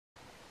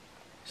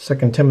2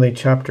 Timothy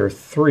chapter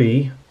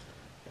 3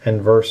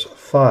 and verse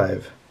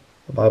 5.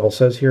 The Bible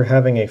says here,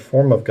 having a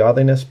form of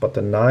godliness, but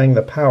denying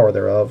the power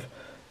thereof,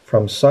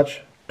 from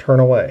such turn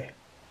away.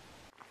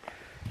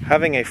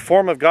 Having a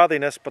form of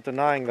godliness, but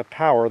denying the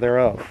power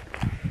thereof.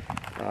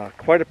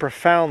 Quite a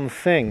profound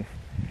thing,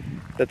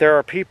 that there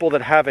are people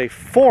that have a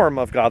form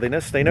of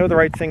godliness. They know the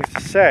right things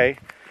to say,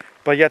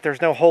 but yet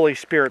there's no Holy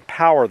Spirit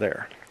power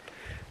there.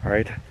 All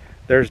right?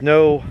 There's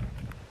no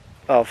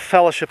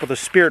fellowship of the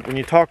Spirit when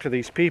you talk to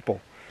these people.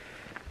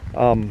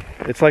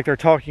 It's like they're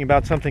talking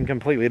about something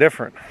completely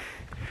different,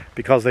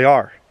 because they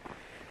are.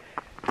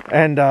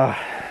 And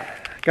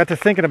got to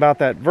thinking about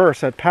that verse,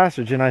 that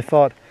passage, and I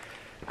thought,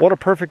 what a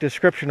perfect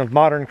description of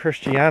modern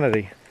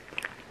Christianity.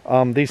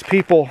 These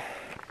people,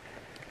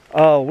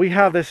 we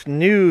have this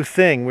new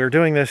thing. We're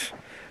doing this.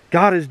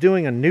 God is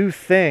doing a new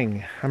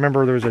thing. I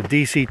remember there was a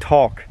DC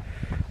Talk,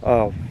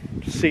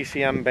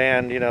 CCM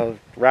band,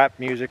 rap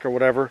music or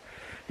whatever.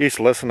 I used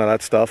to listen to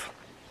that stuff.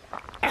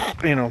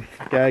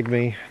 Gag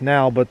me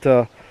now, but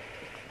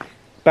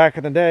back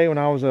in the day when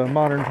I was a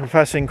modern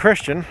professing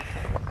Christian,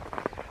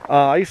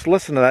 I used to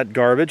listen to that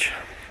garbage.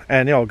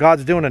 And,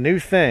 God's doing a new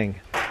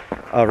thing.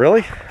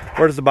 Really?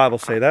 Where does the Bible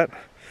say that?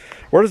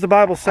 Where does the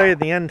Bible say in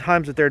the end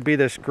times that there'd be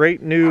this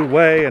great new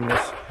way and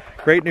this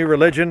great new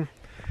religion,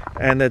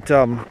 and that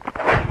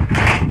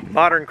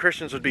modern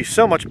Christians would be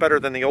so much better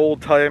than the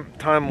old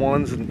time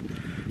ones, and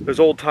those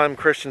old time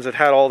Christians that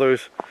had all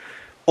those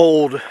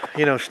old,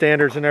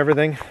 standards and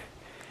everything?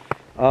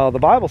 The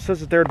Bible says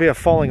that there would be a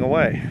falling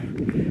away,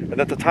 and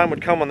that the time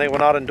would come when they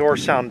would not endure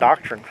sound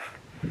doctrine,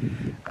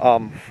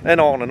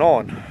 and on and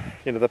on.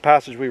 The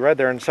passage we read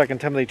there in 2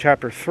 Timothy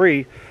chapter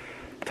 3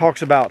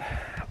 talks about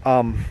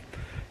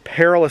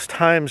perilous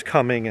times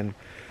coming, and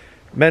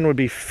men would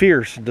be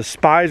fierce,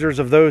 despisers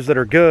of those that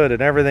are good,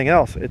 and everything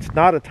else. It's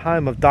not a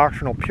time of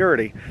doctrinal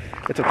purity.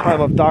 It's a time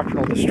of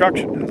doctrinal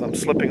destruction, as I'm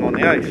slipping on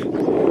the ice.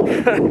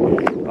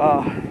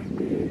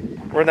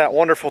 We're in that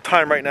wonderful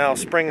time right now,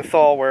 spring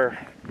thaw,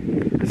 where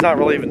it's not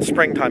really even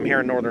springtime here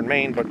in northern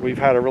Maine, but we've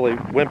had a really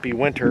wimpy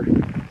winter.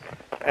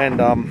 And,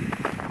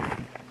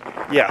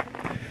 yeah,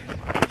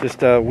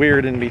 just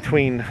weird in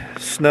between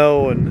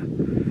snow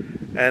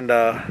and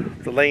the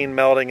lane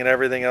melting and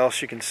everything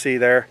else you can see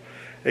there.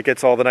 It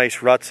gets all the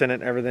nice ruts in it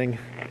and everything.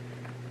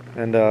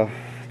 And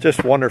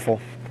just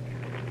wonderful.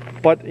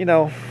 But,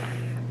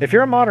 if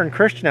you're a modern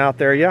Christian out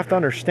there, you have to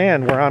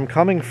understand where I'm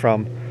coming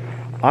from.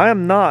 I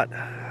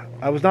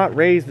was not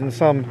raised in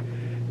some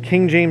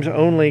King James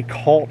only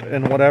cult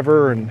and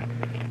whatever and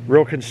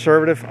real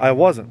conservative. I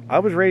wasn't. I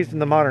was raised in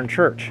the modern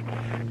church,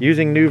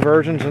 using new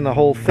versions and the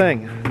whole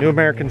thing. New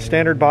American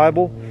Standard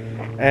Bible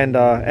and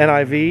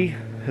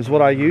NIV is what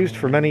I used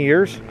for many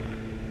years.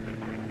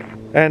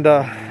 And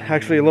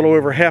actually a little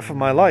over half of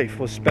my life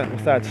was spent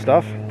with that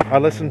stuff. I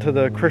listened to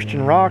the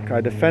Christian rock. I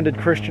defended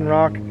Christian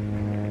rock.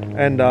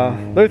 And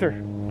Luther,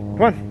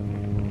 come on.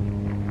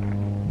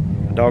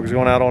 The dog's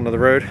going out onto the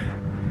road.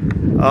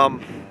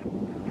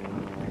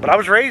 But I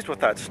was raised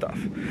with that stuff.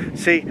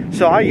 See,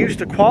 so I used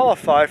to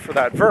qualify for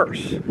that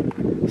verse.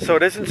 So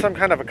it isn't some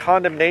kind of a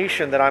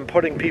condemnation that I'm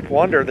putting people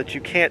under, that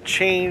you can't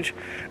change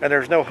and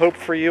there's no hope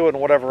for you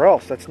and whatever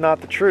else. That's not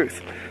the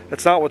truth.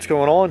 That's not what's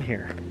going on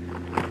here.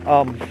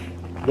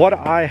 What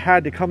I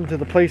had to come to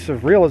the place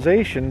of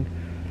realization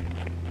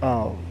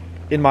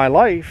in my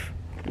life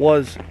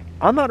was,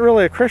 I'm not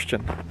really a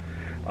Christian.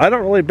 I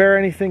don't really bear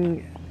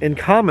anything in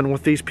common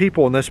with these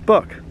people in this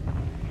book.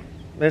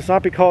 And it's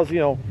not because,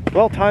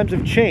 times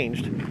have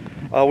changed.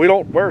 We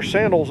don't wear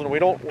sandals and we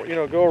don't,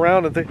 go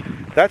around and think.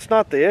 That's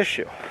not the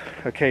issue.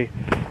 Okay.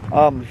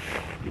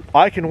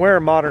 I can wear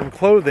modern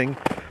clothing,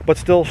 but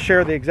still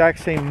share the exact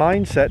same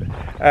mindset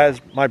as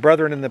my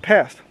brethren in the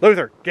past.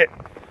 Luther, get.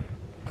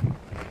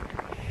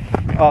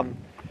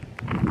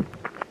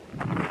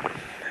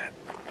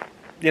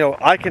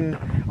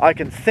 I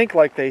can think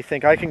like they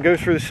think. I can go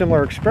through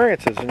similar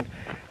experiences,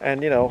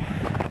 and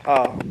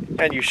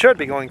you should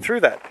be going through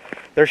that.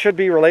 There should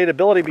be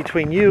relatability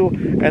between you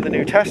and the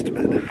New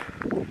Testament.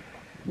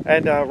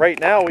 And right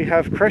now we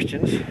have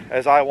Christians,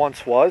 as I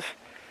once was.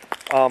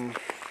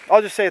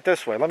 I'll just say it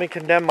this way. Let me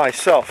condemn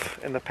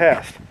myself in the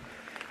past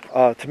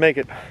to make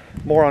it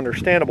more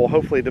understandable,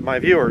 hopefully, to my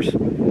viewers.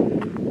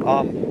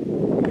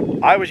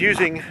 I was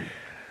using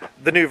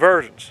the new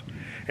versions.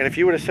 And if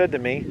you would have said to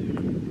me,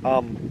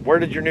 where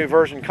did your new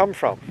version come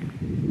from?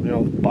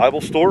 Bible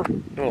store? I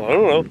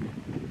don't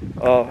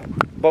know.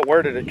 But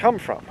where did it come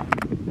from?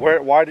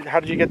 How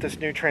did you get this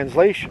new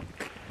translation?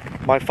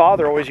 My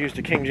father always used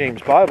a King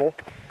James Bible.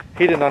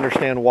 He didn't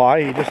understand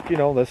why. He just,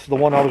 this is the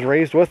one I was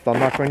raised with. I'm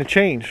not going to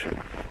change.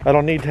 I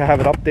don't need to have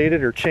it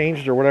updated or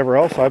changed or whatever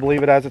else. I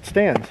believe it as it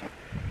stands,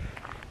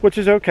 which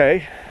is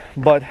okay.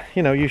 But,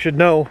 you should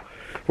know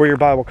where your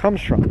Bible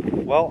comes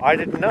from. Well, I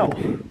didn't know.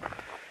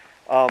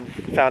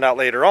 Found out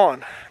later on.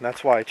 And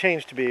that's why I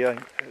changed to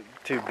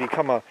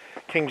become a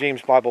King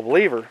James Bible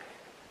believer.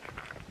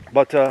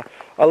 But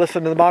I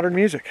listened to the modern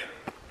music.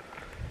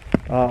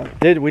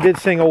 We did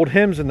sing old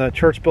hymns in the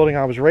church building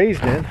I was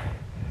raised in.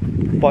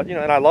 But, you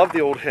know, and I love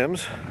the old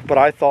hymns, but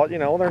I thought, you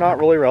know, they're not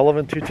really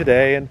relevant to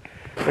today, and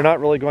they're not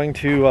really going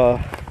to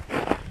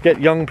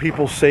get young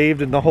people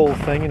saved and the whole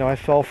thing. You know, I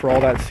fell for all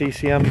that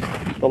CCM,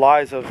 the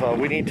lies of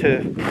we need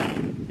to,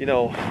 you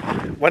know,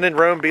 when in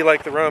Rome, be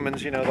like the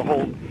Romans, you know,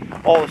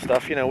 all the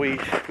stuff. You know, we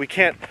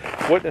can't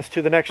witness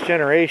to the next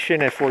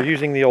generation if we're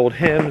using the old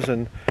hymns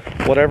and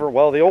whatever.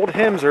 Well, the old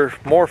hymns are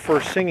more for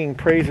singing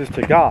praises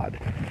to God,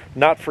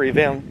 not for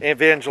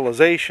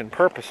evangelization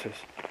purposes.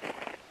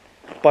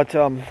 But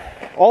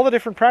all the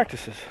different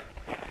practices,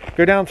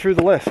 go down through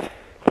the list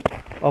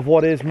of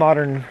what is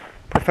modern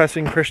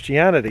professing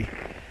Christianity.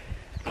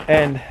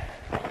 And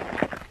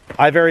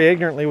I very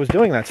ignorantly was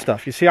doing that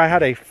stuff. You see, I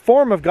had a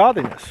form of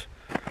godliness,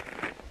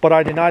 but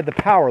I denied the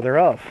power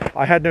thereof.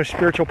 I had no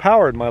spiritual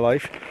power in my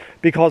life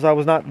because I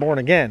was not born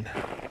again.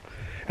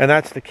 And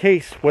that's the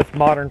case with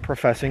modern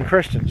professing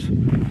Christians.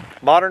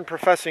 Modern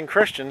professing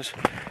Christians,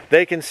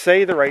 they can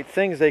say the right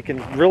things, they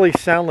can really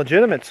sound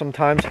legitimate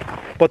sometimes,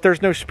 but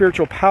there's no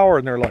spiritual power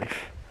in their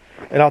life.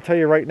 And I'll tell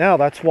you right now,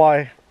 that's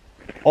why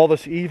all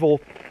this evil,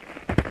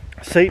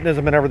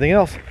 Satanism and everything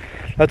else,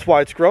 that's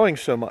why it's growing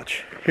so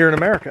much here in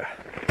America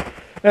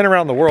and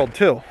around the world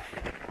too.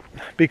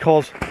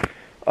 Because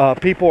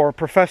people are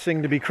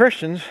professing to be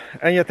Christians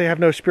and yet they have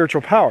no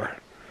spiritual power.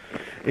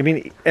 I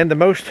mean, and the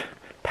most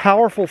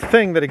powerful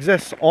thing that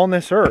exists on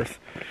this earth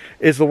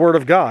is the Word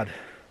of God.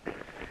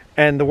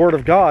 And the Word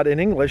of God in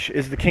English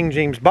is the King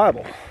James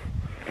Bible.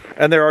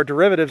 And there are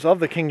derivatives of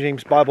the King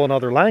James Bible in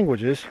other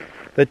languages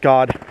that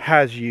God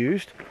has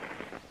used.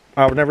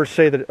 I would never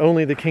say that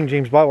only the King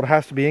James Bible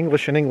has to be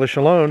English and English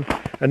alone,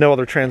 and no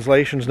other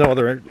translations, no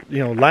other, you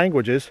know,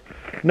 languages.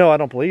 No, I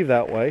don't believe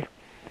that way.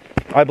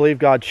 I believe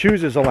God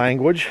chooses a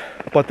language,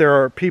 but there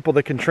are people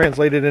that can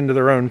translate it into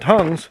their own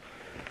tongues.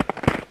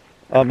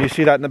 You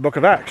see that in the book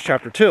of Acts,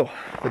 chapter 2,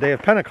 the day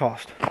of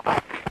Pentecost.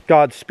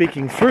 God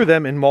speaking through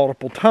them in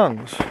multiple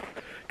tongues.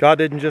 God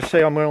didn't just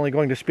say, I'm only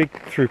going to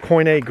speak through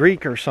Koine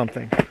Greek or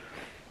something.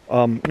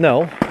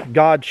 No,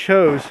 God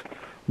chose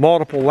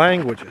multiple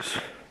languages.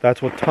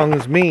 That's what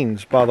tongues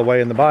means, by the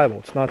way, in the Bible.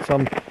 It's not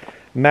some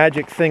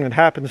magic thing that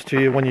happens to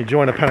you when you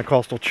join a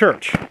Pentecostal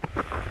church.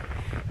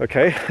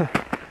 Okay?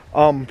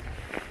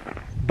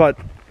 But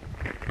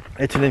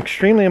it's an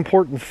extremely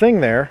important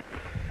thing there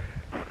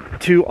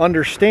to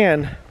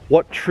understand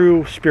what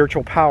true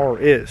spiritual power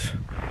is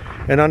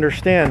and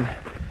understand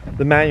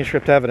the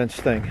manuscript evidence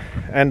thing.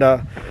 And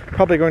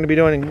probably going to be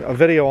doing a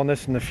video on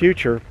this in the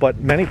future, but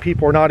many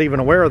people are not even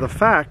aware of the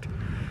fact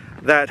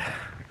that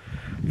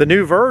the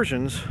new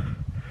versions,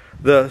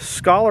 the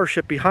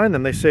scholarship behind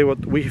them, they say, well,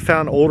 we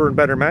found older and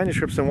better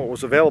manuscripts than what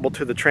was available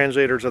to the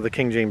translators of the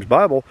King James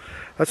Bible.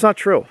 That's not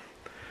true.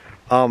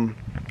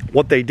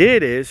 What they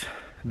did is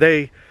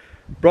they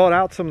brought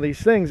out some of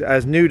these things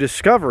as new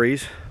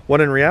discoveries, when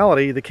in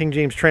reality the King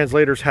James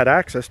translators had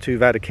access to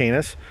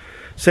Vaticanus.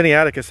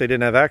 Sinaiticus they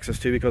didn't have access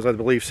to, because I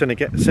believe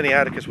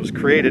Sinaiticus was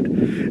created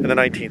in the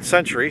 19th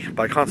century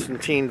by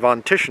Constantine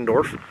von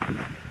Tischendorf.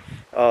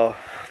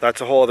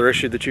 That's a whole other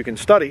issue that you can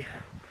study.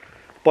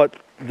 But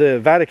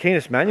the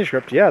Vaticanus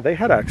manuscript, yeah, they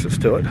had access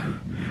to it,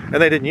 and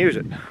they didn't use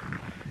it.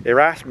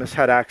 Erasmus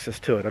had access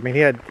to it. I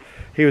mean,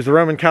 he was the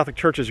Roman Catholic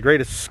Church's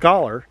greatest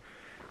scholar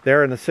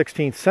there in the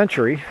 16th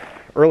century,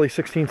 early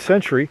 16th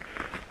century.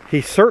 He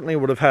certainly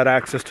would have had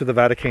access to the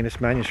Vaticanus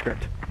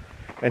manuscript.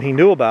 And he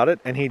knew about it,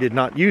 and he did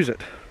not use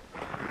it,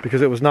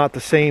 because it was not the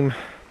same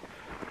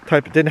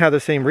type, it didn't have the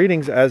same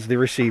readings as the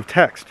received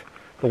text,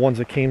 the ones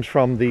that came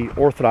from the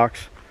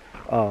Orthodox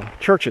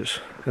churches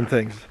and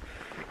things.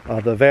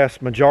 The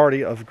vast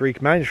majority of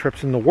Greek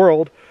manuscripts in the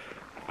world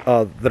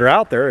that are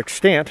out there,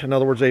 extant, in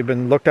other words, they've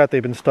been looked at,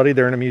 they've been studied,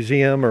 they're in a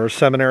museum or a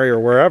seminary or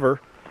wherever,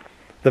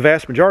 the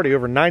vast majority,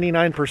 over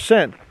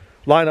 99%,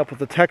 line up with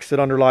the text that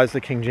underlies the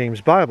King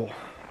James Bible.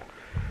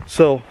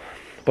 So,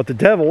 but the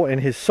devil, in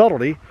his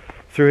subtlety,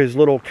 through his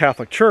little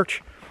Catholic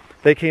church,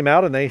 they came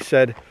out and they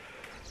said,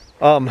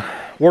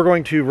 we're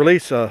going to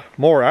release a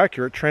more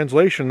accurate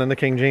translation than the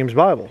King James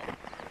Bible,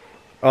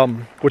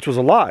 which was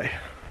a lie.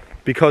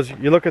 Because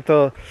you look at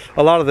a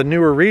lot of the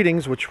newer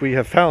readings, which we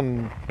have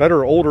found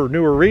better, older,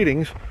 newer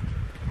readings,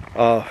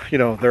 you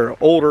know, they're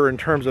older in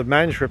terms of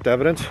manuscript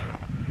evidence,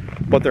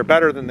 but they're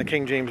better than the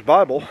King James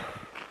Bible.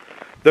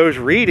 Those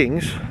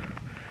readings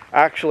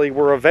actually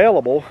were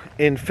available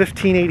in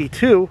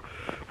 1582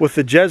 with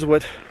the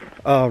Jesuit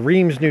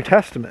Reims New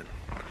Testament,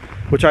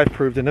 which I've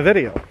proved in a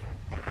video.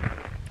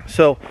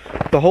 So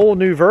the whole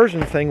new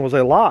version thing was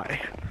a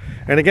lie.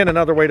 And again,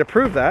 another way to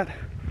prove that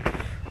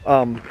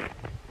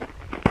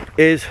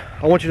is,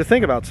 I want you to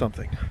think about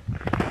something.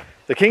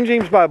 The King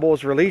James Bible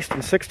was released in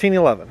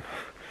 1611.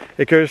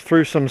 It goes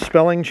through some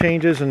spelling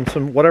changes and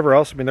some whatever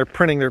else. I mean, they're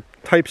printing, they're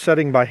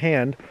typesetting by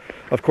hand.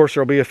 Of course,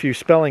 there'll be a few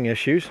spelling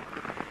issues.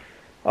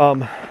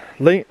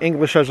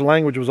 English as a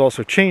language was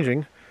also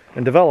changing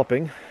and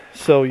developing.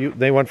 So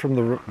they went from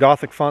the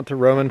Gothic font to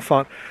Roman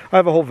font. I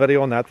have a whole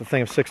video on that, the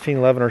thing of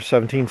 1611 or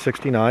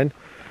 1769.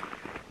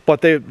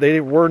 But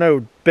they were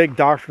no big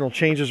doctrinal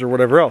changes or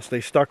whatever else.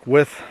 They stuck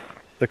with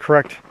the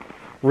correct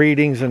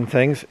readings and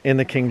things in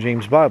the King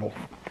James Bible.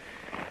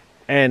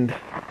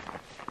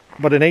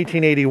 But in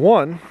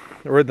 1881,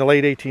 or in the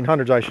late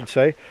 1800s, I should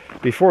say,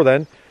 before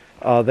then,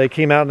 they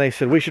came out and they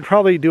said, we should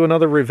probably do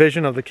another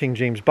revision of the King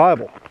James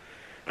Bible.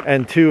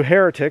 And two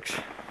heretics,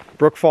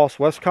 Brooke Foss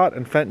Westcott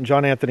and Fenton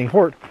John Anthony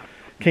Hort,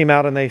 came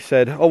out and they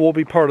said, oh, we'll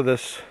be part of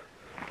this,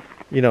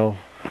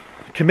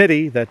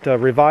 committee that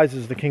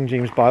revises the King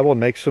James Bible and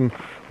makes some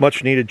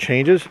much needed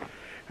changes.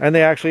 And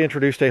they actually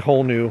introduced a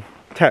whole new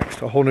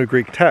text, a whole new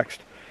Greek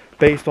text,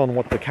 based on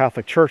what the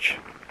Catholic Church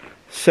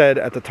said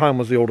at the time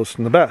was the oldest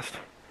and the best.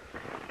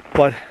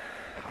 But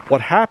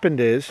what happened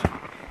is,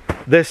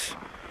 this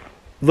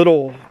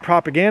little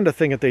propaganda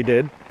thing that they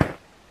did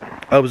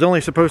was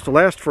only supposed to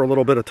last for a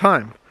little bit of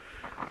time.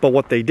 But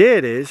what they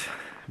did is,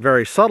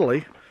 very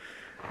subtly,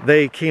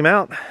 they came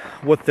out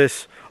with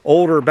this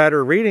older,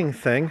 better reading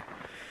thing,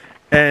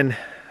 and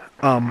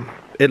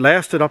it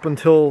lasted up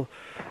until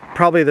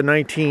probably the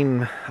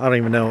 80s,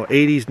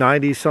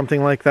 90s,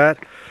 something like that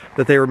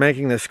they were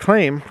making this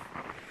claim.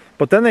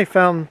 But then they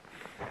found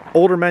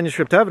older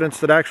manuscript evidence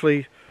that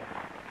actually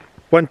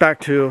went back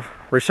to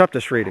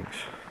Receptus readings.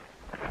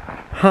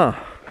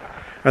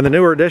 And the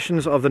newer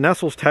editions of the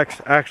Nestle's text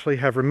actually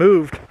have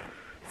removed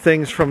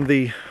things from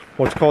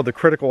what's called the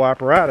critical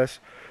apparatus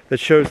that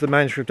shows the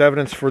manuscript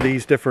evidence for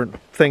these different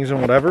things and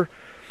whatever.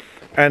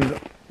 And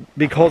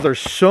because there's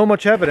so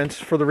much evidence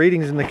for the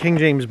readings in the King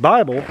James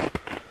Bible,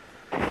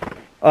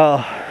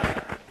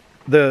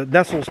 the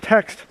Nestle's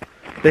text,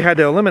 they had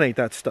to eliminate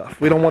that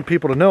stuff. We don't want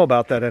people to know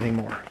about that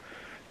anymore,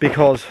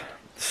 because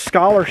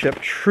scholarship,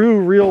 true,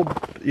 real,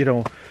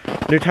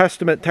 New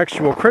Testament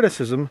textual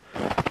criticism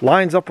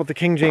lines up with the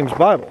King James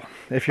Bible,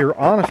 if you're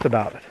honest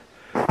about it.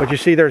 But you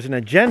see, there's an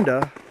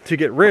agenda to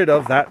get rid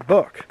of that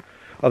book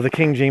of the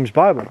King James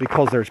Bible,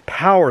 because there's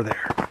power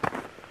there.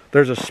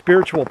 There's a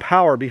spiritual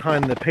power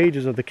behind the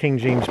pages of the King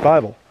James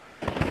Bible.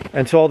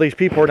 And so all these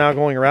people are now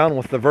going around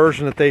with the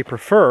version that they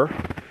prefer,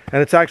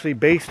 and it's actually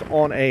based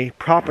on a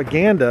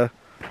propaganda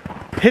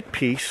hit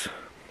piece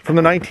from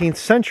the 19th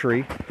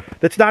century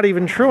that's not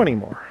even true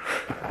anymore.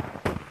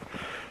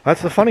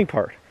 That's the funny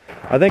part.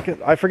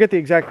 I forget the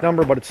exact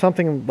number, but it's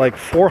something like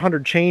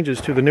 400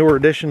 changes to the newer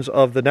editions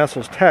of the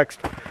Nestle's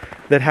text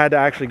that had to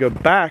actually go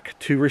back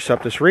to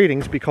Receptus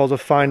readings because of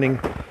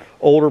finding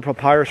older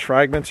papyrus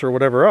fragments or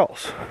whatever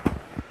else.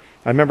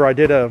 I remember I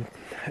did a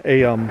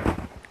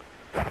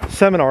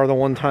seminar the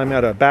one time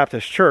at a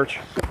Baptist church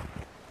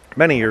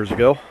many years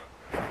ago,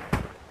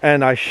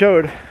 and I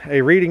showed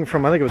a reading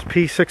from, I think it was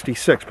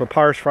P66,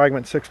 Papyrus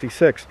Fragment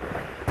 66,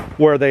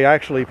 where they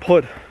actually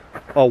put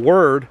a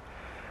word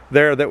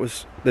there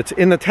that's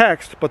in the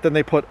text, but then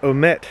they put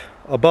omit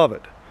above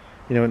it.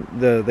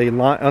 They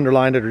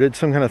underlined it or did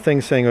some kind of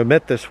thing saying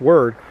omit this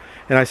word.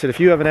 And I said, if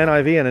you have an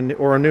NIV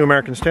or a New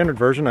American Standard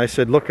Version, I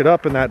said, look it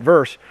up in that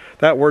verse.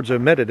 That word's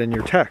omitted in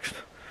your text.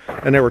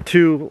 And there were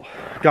two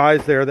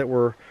guys there that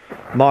were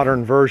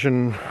modern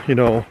version,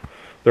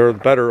 they're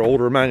better,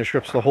 older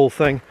manuscripts, the whole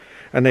thing.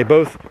 And they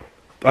both,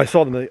 I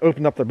saw them, they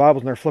opened up their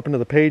Bibles and they're flipping to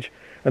the page,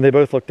 and they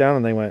both looked down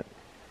and they went,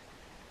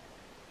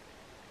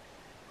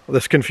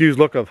 this confused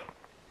look of,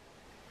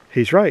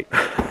 he's right.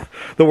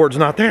 The word's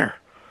not there.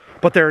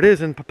 But there it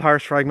is in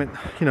Papyrus Fragment,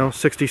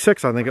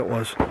 66, I think it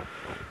was.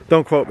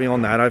 Don't quote me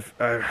on that.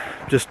 I'm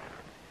just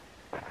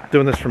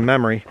doing this from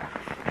memory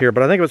here,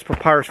 but I think it was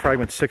Papyrus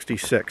Fragment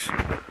 66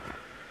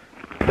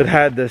 that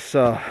had this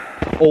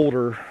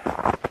older,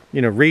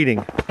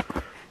 reading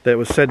that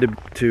was said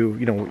to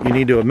you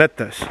need to omit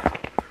this.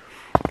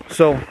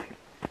 So,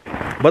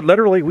 but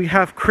literally we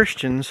have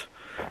Christians,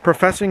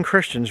 professing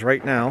Christians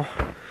right now,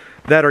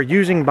 that are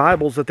using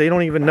Bibles that they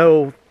don't even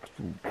know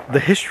the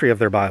history of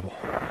their Bible.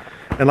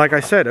 And like I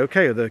said,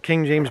 okay, the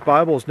King James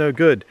Bible is no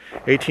good.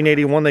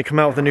 1881, they come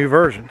out with a new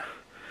version.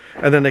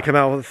 And then they come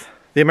out with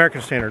the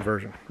American Standard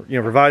Version,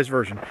 revised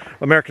version,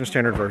 American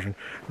Standard Version.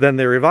 Then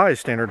the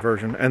Revised Standard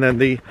Version. And then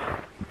the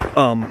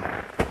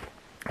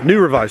New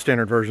Revised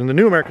Standard Version, the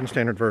New American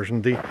Standard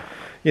Version, the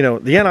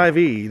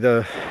NIV,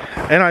 the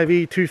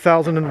NIV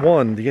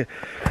 2001, the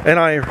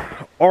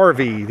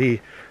NIRV, the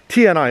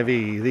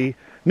TNIV, the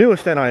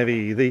newest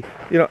NIV,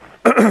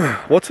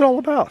 what's it all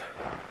about?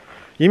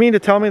 You mean to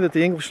tell me that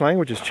the English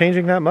language is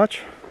changing that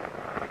much?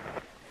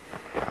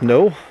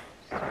 No.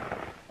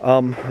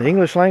 The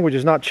English language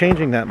is not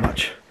changing that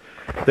much.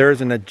 There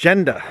is an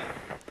agenda.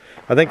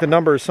 I think the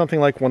number is something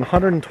like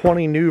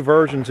 120 new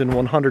versions in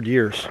 100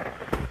 years.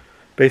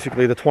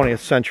 Basically the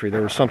 20th century.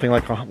 There was something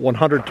like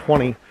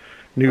 120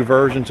 new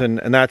versions, and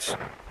that's,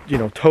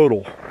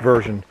 total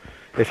version.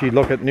 If you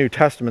look at New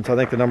Testaments, I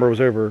think the number was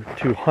over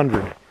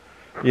 200,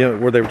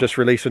 where they just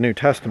released a New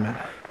Testament.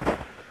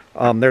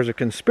 There's a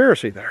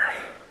conspiracy there.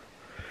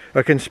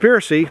 A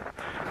conspiracy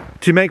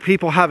to make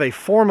people have a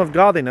form of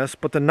godliness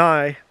but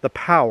deny the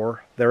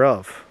power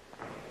thereof.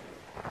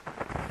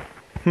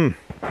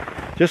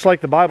 Just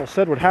like the Bible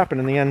said would happen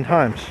in the end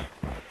times.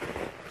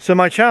 So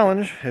my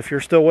challenge, if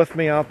you're still with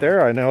me out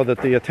there, I know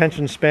that the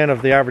attention span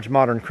of the average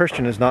modern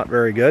Christian is not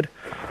very good.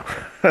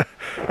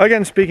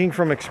 Again, speaking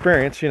from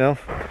experience,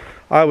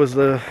 I was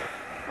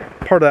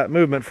part of that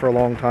movement for a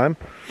long time,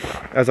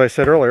 as I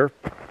said earlier.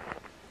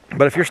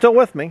 But if you're still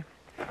with me,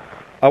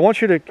 I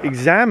want you to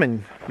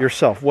examine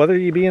yourself, whether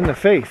you be in the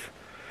faith.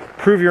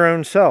 Prove your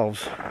own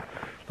selves,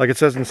 like it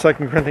says in 2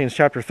 Corinthians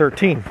chapter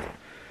 13.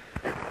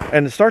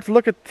 And start to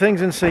look at things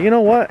and say, you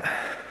know what?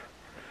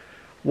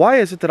 Why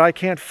is it that I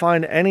can't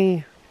find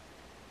any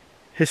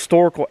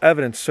historical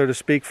evidence, so to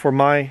speak, for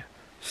my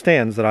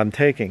stands that I'm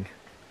taking?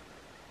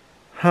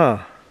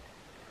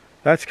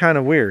 That's kind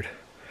of weird.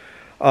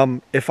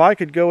 If I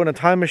could go in a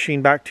time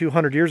machine back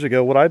 200 years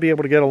ago, would I be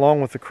able to get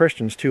along with the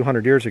Christians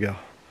 200 years ago?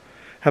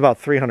 How about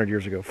 300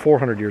 years ago,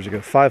 400 years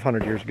ago,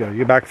 500 years ago?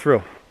 You back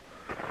through.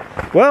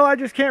 Well, I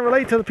just can't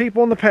relate to the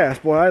people in the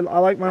past. Boy, I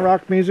like my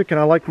rock music, and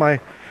I like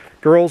my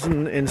girls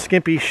in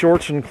skimpy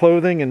shorts and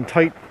clothing and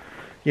tight,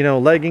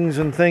 leggings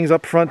and things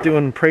up front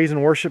doing praise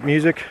and worship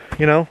music,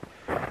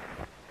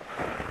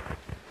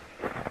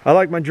 I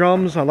like my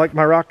drums. I like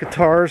my rock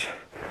guitars.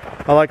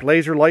 I like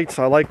laser lights.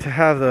 I like to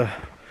have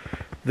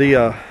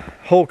the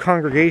whole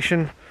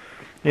congregation,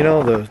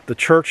 the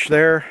church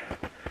there.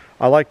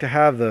 I like to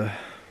have the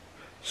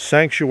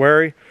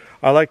sanctuary.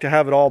 I like to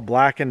have it all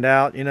blackened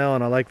out, and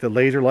I like the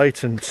laser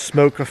lights and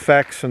smoke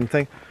effects and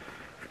things.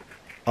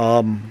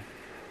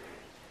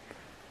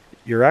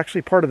 You're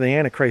actually part of the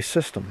Antichrist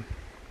system.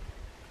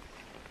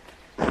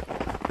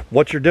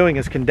 What you're doing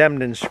is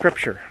condemned in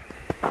Scripture.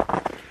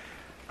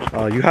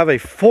 You have a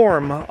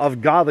form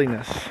of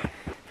godliness,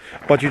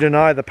 but you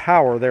deny the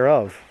power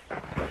thereof.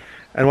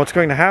 And what's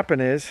going to happen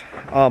is,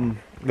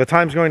 the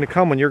time's going to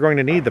come when you're going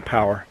to need the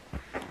power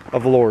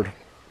of the Lord.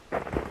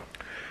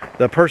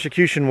 The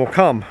persecution will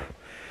come,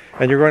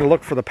 and you're going to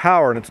look for the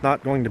power, and it's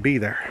not going to be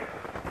there.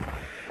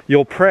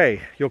 You'll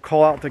pray, you'll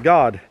call out to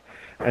God,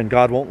 and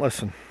God won't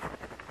listen.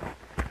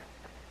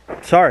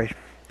 Sorry,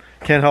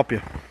 can't help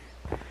you.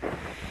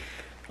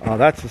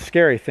 That's the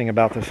scary thing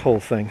about this whole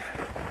thing.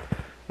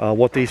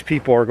 What these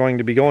people are going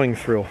to be going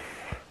through.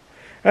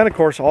 And of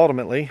course,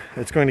 ultimately,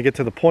 it's going to get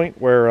to the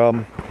point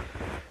where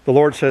the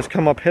Lord says,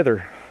 come up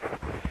hither.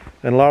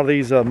 And a lot of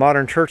these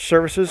modern church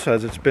services,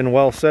 as it's been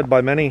well said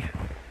by many,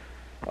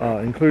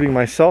 including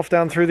myself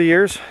down through the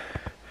years,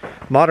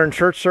 modern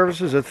church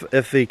services,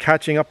 if the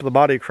catching up of the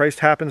body of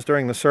Christ happens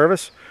during the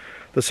service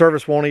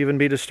won't even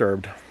be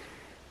disturbed.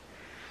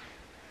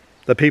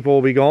 The people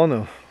will be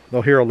gone.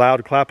 They'll hear a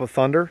loud clap of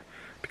thunder,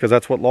 because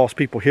that's what lost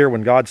people hear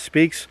when God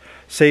speaks.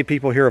 Saved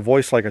people hear a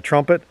voice like a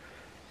trumpet.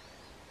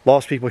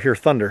 Lost people hear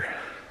thunder.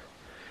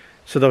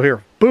 So they'll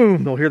hear,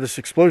 boom, they'll hear this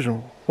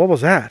explosion. What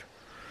was that?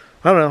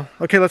 I don't know.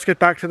 Okay, let's get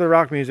back to the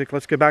rock music.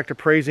 Let's get back to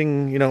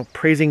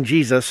praising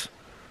Jesus.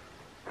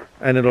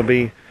 And it'll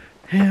be,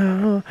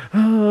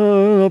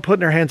 putting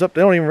their hands up.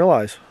 They don't even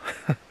realize.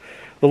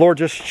 The Lord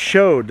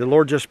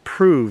just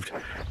proved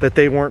that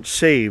they weren't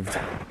saved.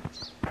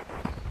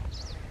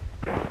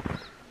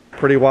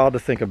 Pretty wild to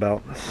think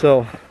about.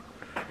 So,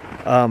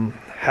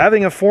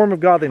 having a form of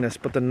godliness,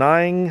 but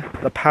denying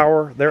the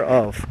power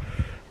thereof.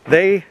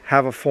 They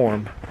have a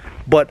form,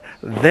 but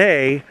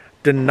they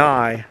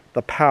deny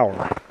the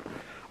power.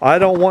 I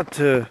don't want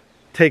to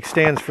take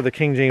stands for the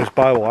King James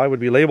Bible. I would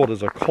be labeled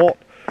as a cult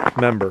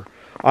member.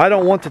 I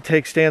don't want to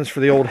take stands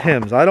for the old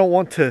hymns. I don't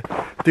want to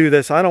do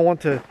this. I don't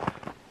want to,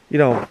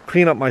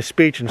 clean up my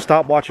speech and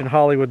stop watching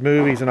Hollywood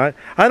movies. And I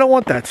don't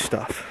want that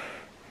stuff.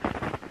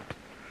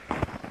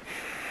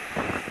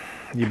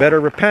 You better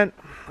repent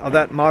of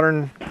that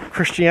modern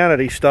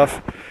Christianity stuff.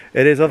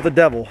 It is of the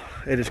devil.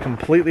 It is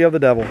completely of the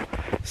devil.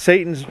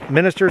 Satan's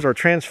ministers are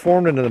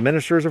transformed into the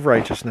ministers of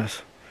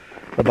righteousness,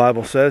 the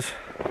Bible says.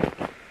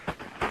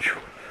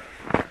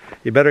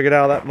 You better get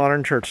out of that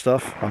modern church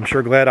stuff. I'm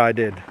sure glad I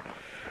did.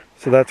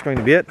 So that's going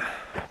to be it.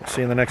 See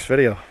you in the next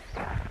video.